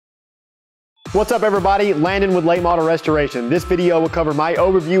What's up everybody, Landon with Late Model Restoration. This video will cover my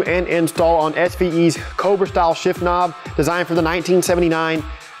overview and install on SVE's Cobra style shift knob designed for the 1979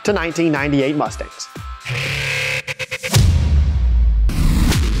 to 1998 Mustangs.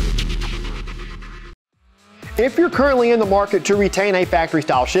 If you're currently in the market to retain a factory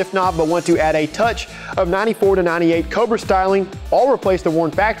style shift knob but want to add a touch of 94 to 98 Cobra styling or replace the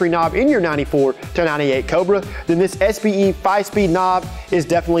worn factory knob in your 94 to 98 Cobra, then this SVE 5-speed knob is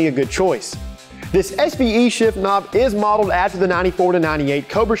definitely a good choice. This SVE shift knob is modeled after the 94 to 98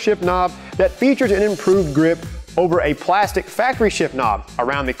 Cobra shift knob that features an improved grip over a plastic factory shift knob.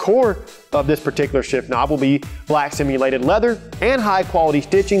 Around the core of this particular shift knob will be black simulated leather and high quality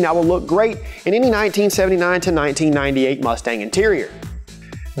stitching that will look great in any 1979 to 1998 Mustang interior.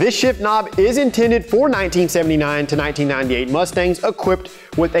 This shift knob is intended for 1979 to 1998 Mustangs equipped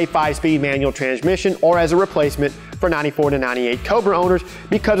with a 5-speed manual transmission or as a replacement for 94 to 98 Cobra owners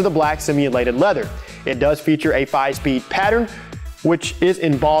because of the black simulated leather. It does feature a 5-speed pattern which is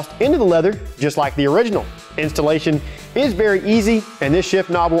embossed into the leather just like the original. Installation is very easy, and this shift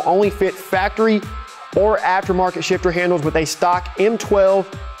knob will only fit factory or aftermarket shifter handles with a stock M12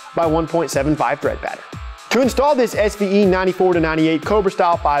 by 1.75 thread pattern. To install this SVE 94 to 98 Cobra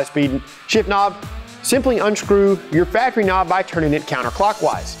style 5-speed shift knob, simply unscrew your factory knob by turning it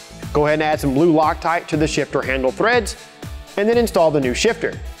counterclockwise. Go ahead and add some blue Loctite to the shifter handle threads, and then install the new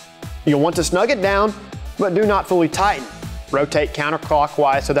shifter. You'll want to snug it down, but do not fully tighten. Rotate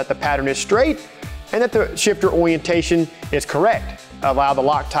counterclockwise so that the pattern is straight and that the shifter orientation is correct. Allow the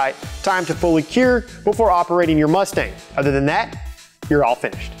Loctite time to fully cure before operating your Mustang. Other than that, you're all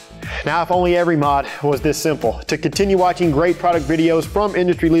finished. Now, if only every mod was this simple. To continue watching great product videos from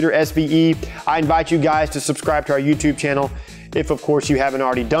industry leader SVE, I invite you guys to subscribe to our YouTube channel if of course you haven't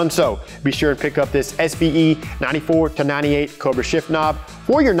already done so. Be sure and pick up this SVE 94 to 98 Cobra shift knob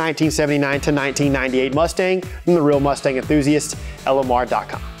for your 1979 to 1998 Mustang from the Real Mustang Enthusiast,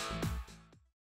 LMR.com.